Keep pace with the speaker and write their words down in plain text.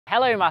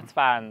Hello maths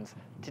fans!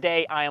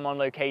 Today I am on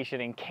location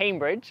in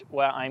Cambridge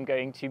where I'm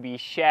going to be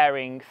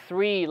sharing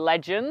 3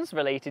 legends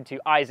related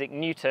to Isaac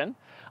Newton,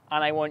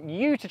 and I want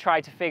you to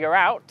try to figure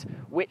out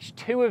which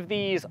 2 of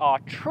these are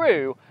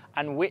true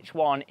and which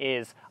one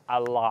is a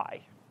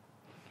lie.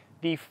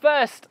 The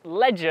first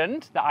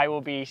legend that I will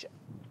be...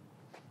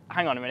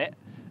 Hang on a minute.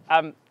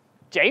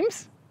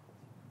 James?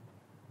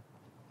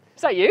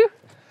 Is that you?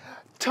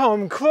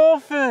 Tom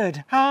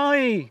Crawford,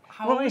 hi!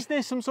 What is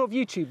this, some sort of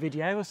YouTube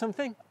video or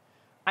something?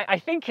 I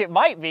think it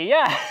might be,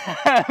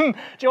 yeah. do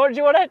you want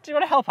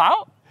to help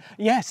out?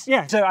 Yes,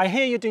 yeah. So I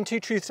hear you're doing 2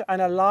 truths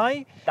and a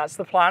lie. That's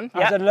the plan.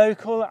 As a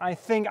local, I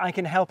think I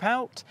can help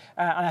out,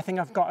 and I think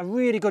I've got a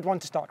really good one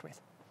to start with.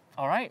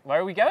 All right, where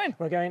are we going?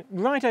 We're going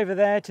right over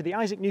there to the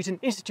Isaac Newton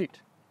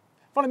Institute.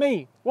 Follow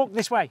me, walk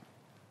this way.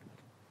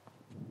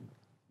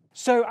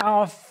 So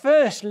our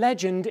first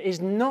legend is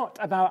not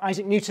about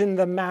Isaac Newton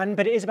the man,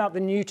 but it is about the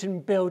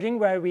Newton building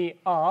where we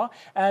are.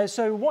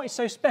 So what is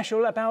so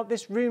special about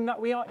this room that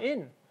we are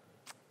in?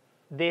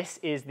 This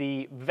is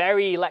the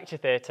very lecture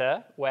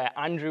theatre where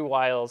Andrew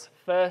Wiles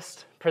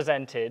first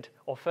presented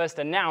or first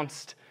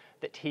announced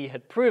that he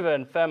had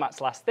proven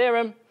Fermat's last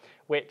theorem,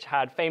 which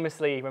had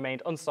famously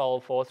remained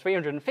unsolved for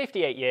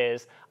 358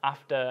 years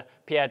after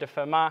Pierre de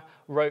Fermat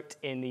wrote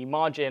in the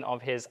margin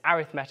of his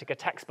Arithmetica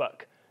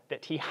textbook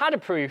that he had a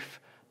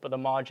proof, but the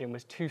margin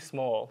was too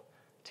small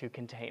to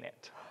contain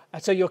it.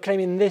 So you're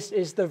claiming this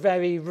is the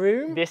very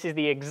room? This is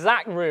the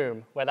exact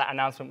room where that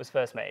announcement was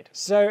first made.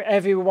 So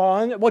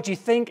everyone, what do you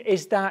think?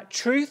 Is that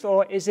truth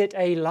or is it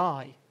a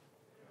lie?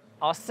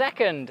 Our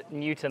second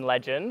Newton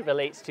legend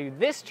relates to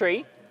this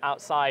tree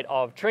outside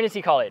of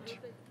Trinity College.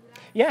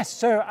 Yes,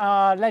 so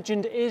our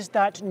legend is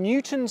that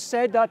Newton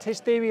said that his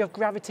theory of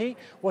gravity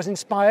was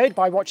inspired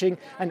by watching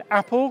an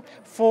apple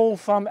fall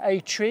from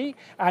a tree,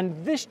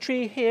 and this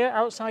tree here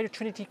outside of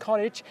Trinity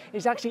College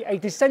is actually a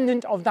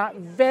descendant of that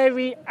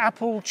very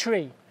apple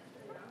tree.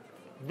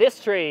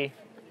 This tree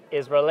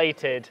is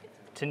related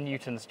to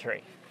Newton's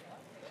tree.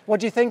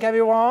 What do you think,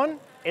 everyone?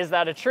 Is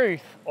that a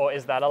truth or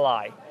is that a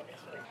lie?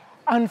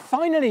 And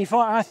finally,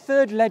 for our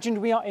third legend,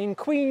 we are in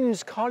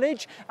Queen's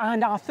College,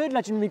 and our third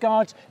legend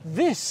regards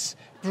this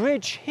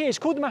bridge here. It's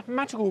called the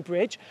Mathematical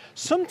Bridge.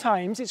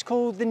 Sometimes it's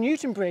called the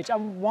Newton Bridge.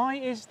 And why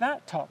is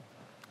that, Tom?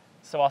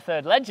 So our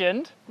third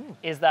legend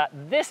is that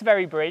this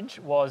very bridge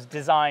was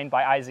designed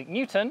by Isaac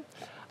Newton,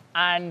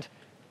 and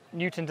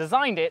Newton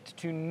designed it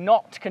to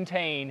not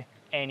contain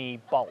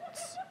any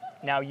bolts.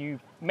 Now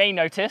you may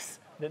notice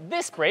that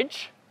this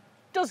bridge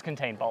does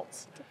contain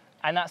bolts.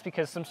 And that's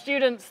because some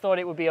students thought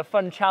it would be a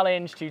fun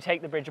challenge to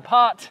take the bridge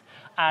apart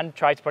and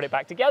try to put it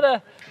back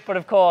together. But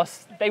of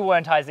course, they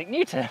weren't Isaac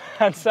Newton.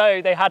 And so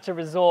they had to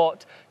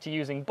resort to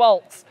using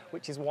bolts,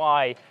 which is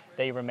why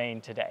they remain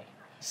today.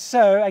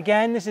 So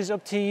again, this is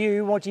up to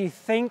you. What do you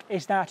think?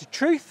 Is that a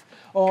truth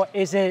or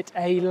is it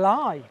a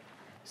lie?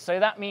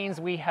 So that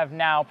means we have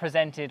now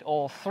presented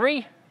all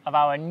 3 of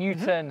our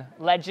Newton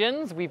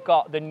legends. We've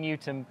got the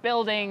Newton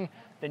building,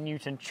 the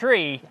Newton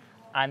tree,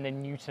 and the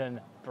Newton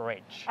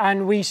bridge.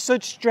 And we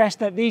should stress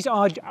that these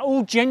are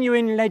all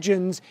genuine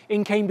legends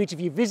in Cambridge.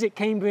 If you visit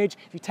Cambridge,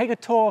 if you take a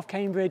tour of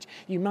Cambridge,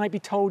 you might be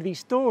told these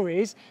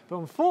stories, but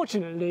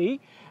unfortunately,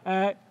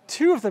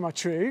 2 of them are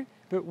true,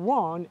 but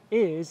 1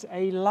 is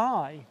a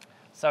lie.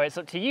 So it's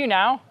up to you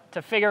now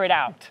to figure it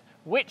out.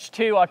 Which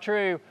 2 are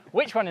true,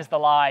 which one is the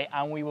lie,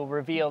 and we will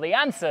reveal the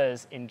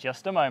answers in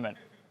just a moment.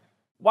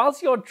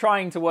 Whilst you're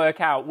trying to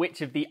work out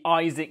which of the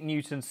Isaac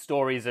Newton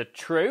stories are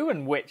true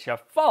and which are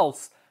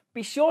false,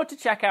 be sure to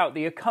check out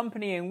the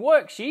accompanying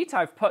worksheet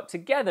I've put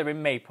together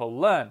in Maple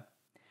Learn.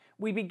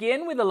 We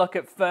begin with a look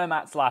at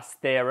Fermat's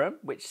last theorem,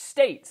 which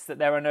states that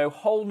there are no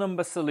whole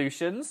number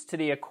solutions to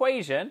the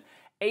equation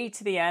a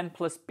to the n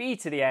plus b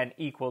to the n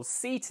equals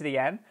c to the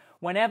n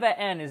whenever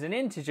n is an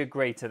integer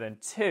greater than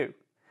 2.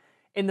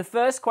 In the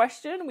first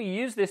question, we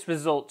use this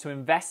result to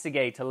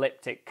investigate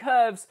elliptic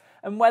curves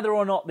and whether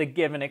or not the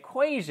given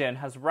equation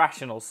has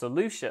rational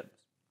solutions.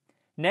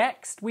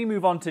 Next, we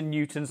move on to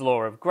Newton's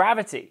law of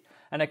gravity,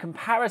 and a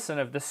comparison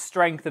of the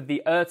strength of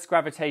the Earth's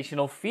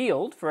gravitational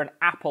field for an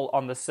apple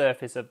on the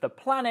surface of the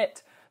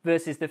planet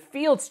versus the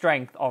field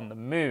strength on the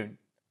moon.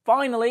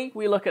 Finally,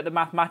 we look at the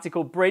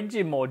mathematical bridge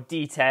in more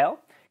detail,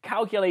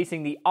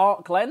 calculating the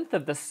arc length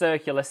of the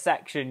circular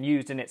section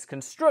used in its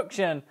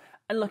construction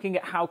and looking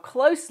at how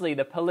closely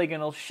the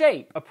polygonal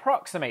shape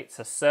approximates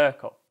a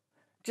circle.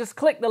 Just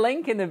click the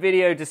link in the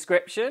video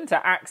description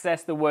to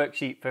access the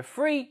worksheet for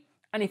free.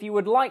 And if you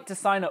would like to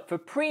sign up for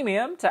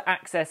Premium to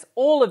access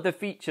all of the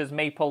features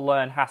Maple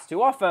Learn has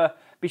to offer,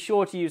 be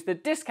sure to use the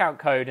discount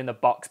code in the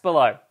box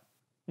below.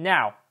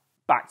 Now,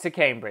 back to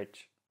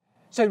Cambridge.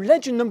 So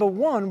legend number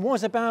 1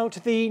 was about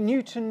the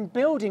Newton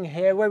building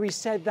here, where we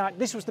said that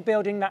this was the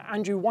building that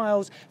Andrew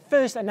Wiles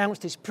first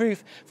announced his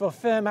proof for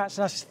Fermat's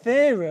last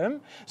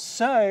theorem.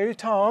 So,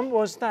 Tom,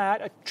 was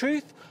that a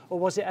truth or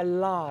was it a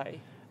lie?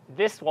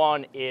 This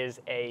one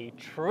is a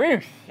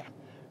truth. Yeah.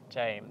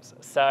 James.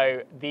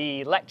 So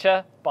the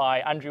lecture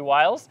by Andrew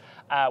Wiles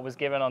was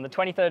given on the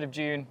 23rd of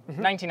June,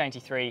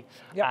 1993,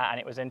 and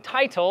it was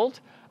entitled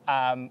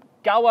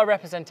Galois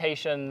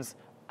representations,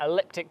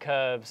 elliptic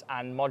curves,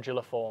 and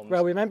modular forms.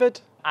 Well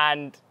remembered.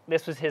 And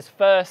this was his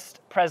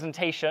first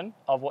presentation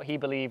of what he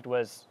believed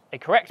was a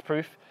correct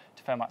proof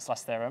to Fermat's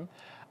last theorem.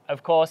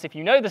 Of course, if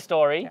you know the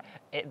story,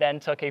 it then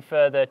took a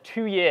further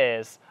 2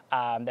 years.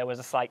 There was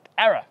a slight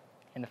error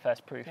in the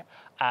first proof,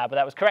 but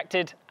that was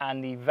corrected,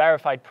 and the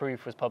verified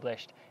proof was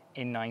published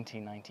in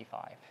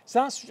 1995.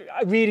 So that's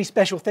a really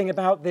special thing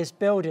about this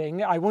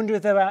building. I wonder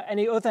if there are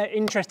any other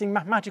interesting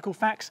mathematical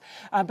facts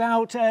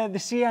about the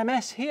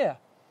CMS here.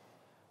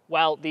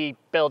 Well, the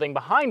building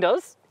behind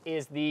us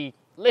is the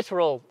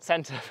literal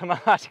Centre for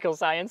Mathematical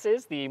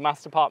Sciences, the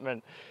Maths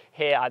Department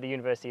here at the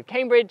University of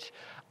Cambridge,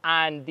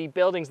 and the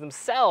buildings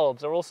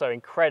themselves are also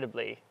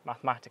incredibly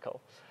mathematical.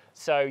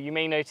 So you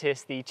may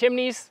notice the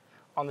chimneys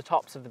on the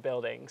tops of the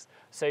buildings.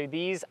 So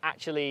these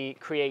actually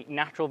create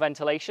natural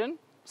ventilation.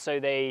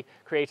 So they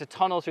create a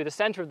tunnel through the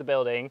center of the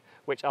building,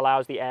 which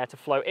allows the air to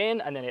flow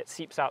in, and then it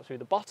seeps out through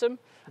the bottom.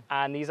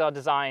 And these are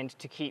designed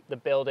to keep the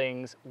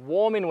buildings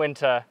warm in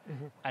winter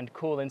and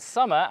cool in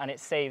summer, and it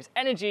saves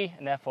energy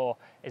and therefore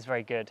is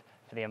very good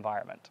for the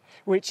environment.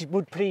 Which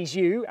would please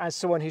you as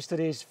someone who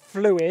studies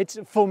fluids.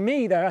 For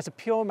me though, as a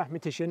pure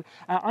mathematician,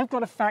 I've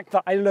got a fact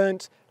that I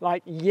learnt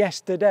like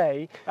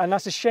yesterday, and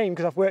that's a shame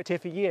because I've worked here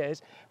for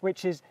years,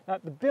 which is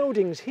that the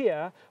buildings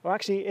here are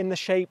actually in the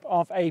shape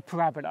of a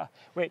parabola,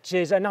 which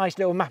is a nice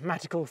little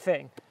mathematical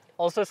thing.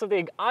 Also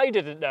something I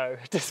didn't know,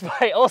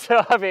 despite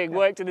also having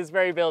worked in this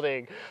very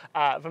building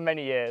for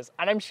many years.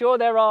 And I'm sure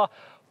there are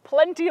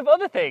plenty of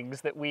other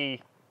things that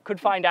we could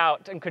find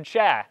out and could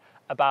share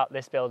about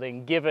this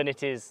building, given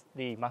it is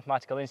the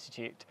Mathematical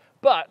Institute.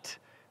 But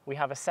we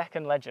have a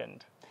second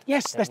legend.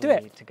 Yes, let's do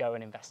it. Need to go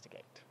and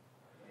investigate.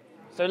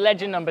 So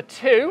legend number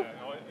 2,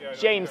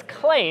 James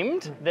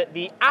claimed that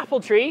the apple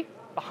tree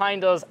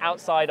behind us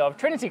outside of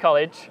Trinity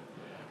College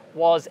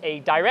was a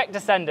direct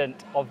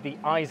descendant of the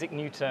Isaac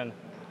Newton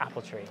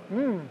apple tree.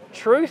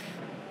 Truth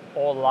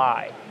or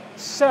lie?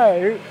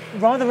 So,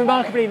 rather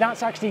remarkably,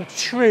 that's actually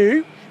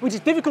true, which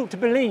is difficult to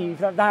believe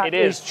that that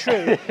is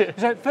true.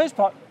 So first of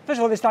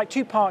all, there's like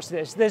 2 parts to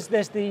this.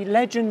 There's the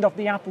legend of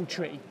the apple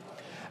tree.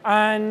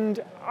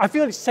 And I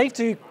feel it's safe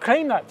to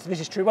claim that this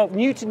is true. Well,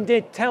 Newton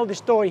did tell the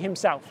story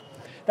himself,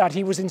 that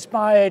he was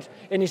inspired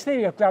in his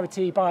theory of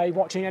gravity by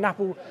watching an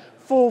apple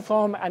fall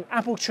from an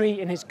apple tree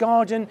in his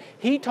garden.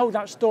 He told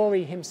that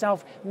story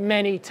himself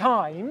many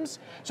times.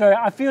 So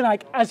I feel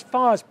like as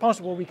far as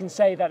possible, we can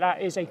say that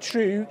that is a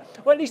true,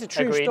 or at least a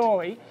true Agreed.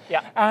 story.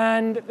 Yeah.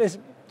 And the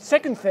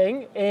second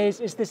thing is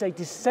this a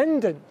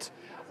descendant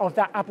of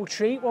that apple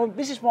tree? Well,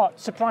 this is what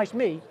surprised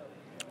me.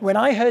 When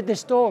I heard this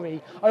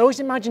story, I always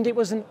imagined it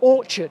was an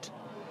orchard.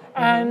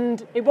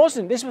 And it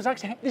wasn't. This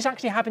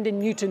actually happened in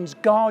Newton's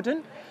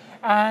garden.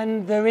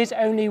 And there is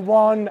only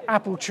one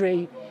apple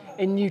tree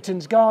in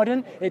Newton's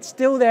garden. It's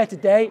still there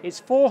today. It's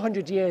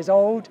 400 years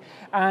old.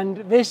 And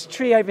this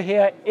tree over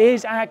here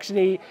is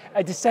actually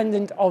a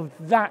descendant of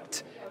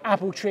that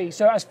apple tree.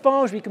 So as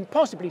far as we can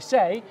possibly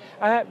say,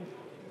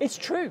 it's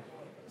true.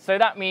 So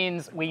that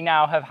means we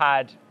now have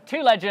had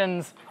 2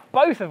 legends,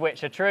 both of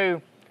which are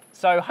true.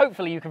 So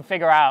hopefully you can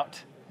figure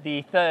out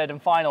the third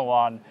and final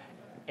one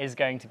is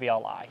going to be a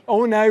lie.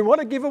 Oh no, what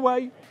a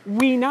giveaway.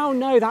 We now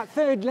know that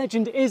third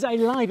legend is a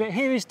lie, but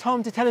here is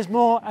Tom to tell us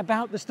more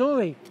about the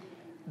story.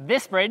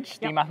 This bridge,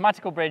 the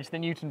mathematical bridge, the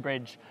Newton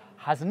Bridge,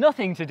 has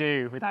nothing to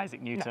do with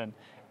Isaac Newton.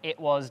 No. It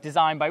was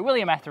designed by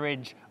William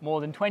Etheridge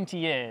more than 20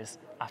 years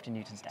after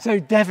Newton's death. So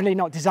definitely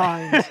not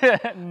designed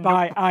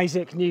by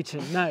Isaac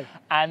Newton, no.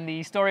 And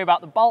the story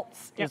about the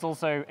bolts is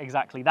also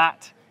exactly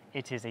that.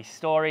 It is a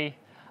story.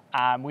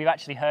 We've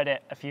actually heard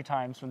it a few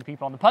times from the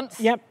people on the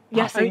punts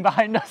passing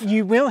behind us.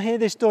 You will hear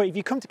this story. If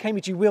you come to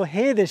Cambridge, you will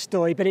hear this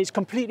story, but it's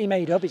completely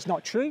made up. It's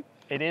not true.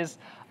 It is.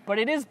 But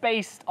it is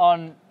based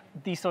on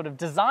the sort of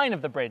design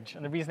of the bridge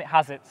and the reason it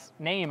has its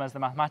name as the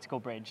mathematical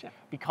bridge,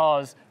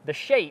 because the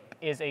shape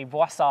is a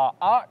Voissart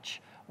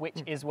arch,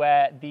 which is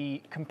where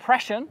the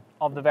compression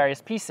of the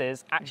various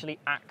pieces actually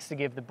acts to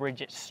give the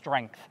bridge its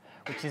strength,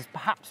 which is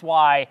perhaps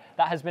why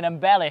that has been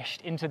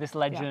embellished into this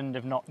legend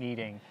of not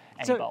needing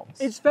any bolts.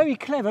 It's very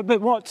clever,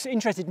 but what's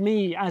interested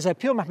me as a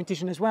pure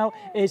mathematician as well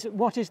is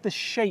what is the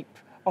shape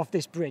of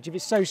this bridge if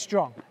it's so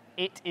strong?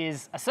 It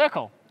is a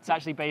circle. It's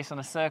actually based on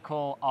a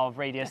circle of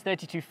radius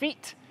 32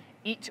 feet.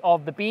 Each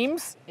of the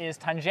beams is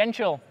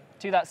tangential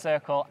to that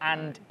circle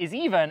and is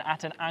even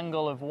at an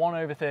angle of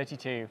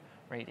 1/32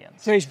 radians.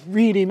 So it's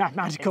really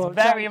mathematical.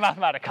 It's very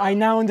mathematical. I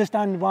now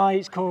understand why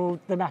it's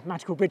called the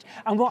mathematical bridge.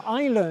 And what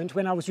I learned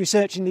when I was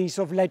researching these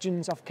sort of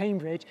legends of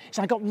Cambridge is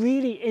I got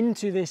really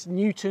into this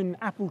Newton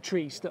apple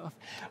tree stuff.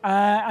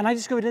 And I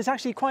discovered there's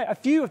actually quite a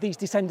few of these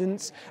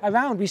descendants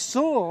around. We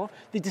saw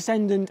the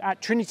descendant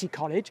at Trinity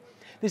College.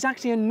 There's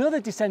actually another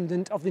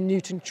descendant of the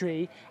Newton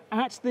tree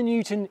at the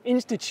Newton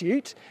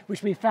Institute,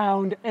 which we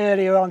found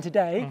earlier on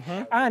today.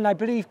 And I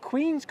believe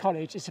Queen's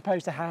College is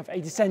supposed to have a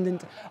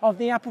descendant of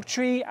the apple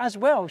tree as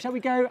well. Shall we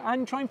go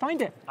and try and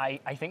find it?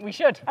 I think we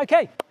should.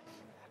 Okay.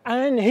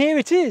 And here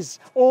it is,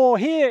 or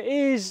here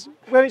is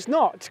where it's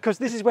not, because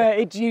this is where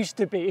it used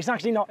to be. It's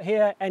actually not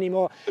here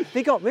anymore.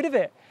 They got rid of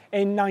it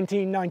in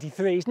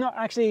 1993. It's not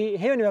actually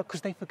here anymore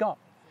because they forgot.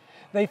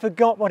 They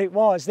forgot what it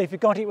was. They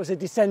forgot it was a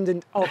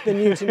descendant of the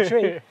Newton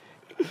tree.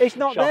 It's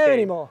not there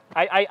anymore.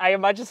 I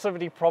imagine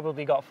somebody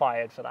probably got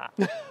fired for that.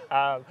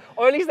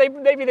 Or at least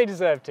maybe they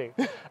deserve to.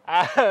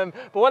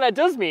 But what that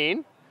does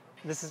mean,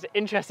 this is an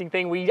interesting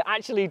thing we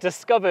actually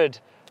discovered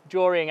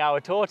during our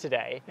tour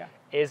today,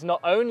 is not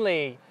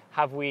only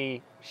have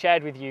we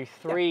shared with you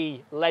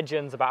 3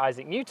 legends about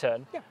Isaac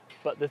Newton,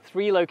 but the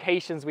 3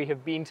 locations we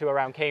have been to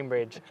around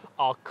Cambridge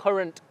are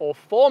current or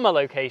former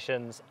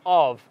locations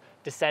of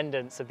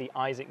descendants of the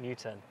Isaac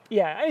Newton.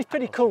 Yeah, and it's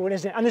pretty cool,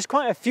 isn't it? And there's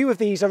quite a few of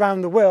these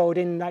around the world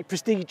in like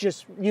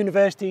prestigious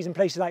universities and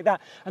places like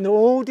that, and they're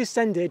all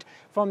descended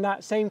from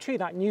that same tree,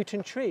 that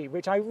Newton tree,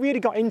 which I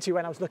really got into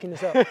when I was looking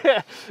this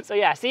up. So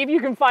yeah, see if you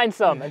can find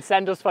some and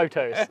send us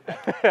photos.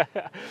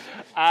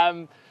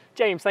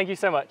 James, thank you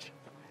so much.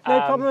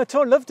 No problem at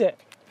all, loved it.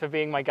 For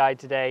being my guide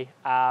today.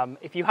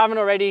 If you haven't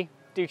already,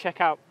 do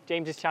check out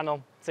James's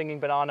channel,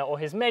 Singing Banana, or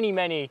his many,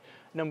 many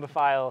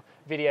Numberphile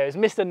videos,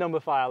 Mr.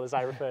 Numberphile as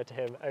I refer to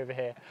him over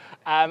here.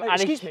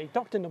 Excuse me,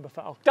 Dr.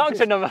 Numberphile.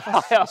 Dr.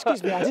 Numberphile.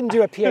 Excuse me, I didn't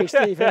do a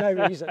PhD for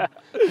no reason.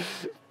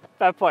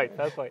 Fair point,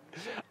 fair point.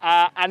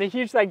 And a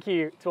huge thank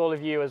you to all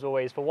of you as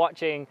always for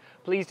watching.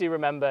 Please do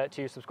remember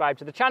to subscribe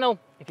to the channel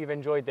if you've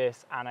enjoyed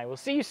this, and I will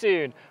see you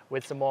soon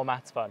with some more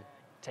maths fun.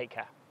 Take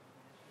care.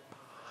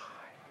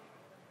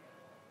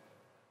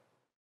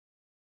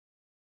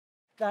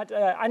 That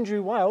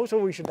Andrew Wiles,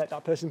 we should let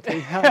that person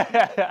be.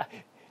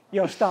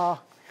 Your star.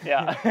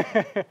 Yeah.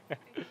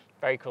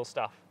 Very cool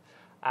stuff.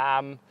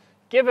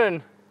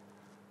 Given,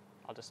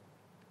 I'll just,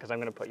 because I'm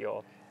going to put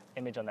your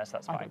image on this,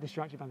 that's fine. I got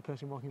distracted by the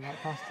person walking right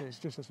past us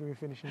just as we were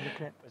finishing the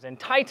clip. It was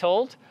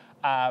entitled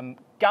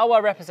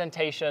Galois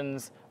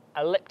Representations,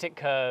 Elliptic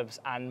Curves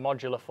and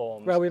Modular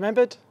Forms. Well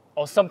remembered.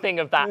 Or something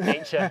of that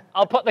nature.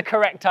 I'll put the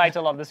correct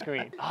title on the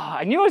screen. Oh,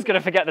 I knew I was going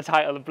to forget the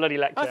title of the bloody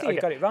lecture. I think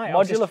you got it right.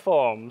 Modular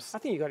forms. I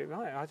think you got it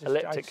right.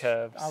 Elliptic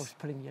curves. I was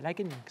pulling your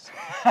leggings.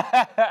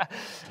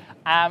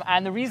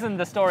 And the reason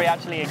the story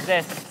actually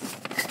exists...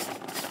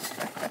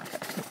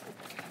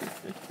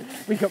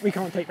 we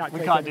can't take that. We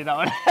can't do that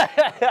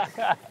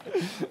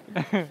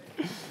one.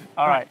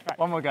 All right,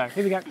 one more go.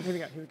 Here we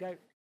go.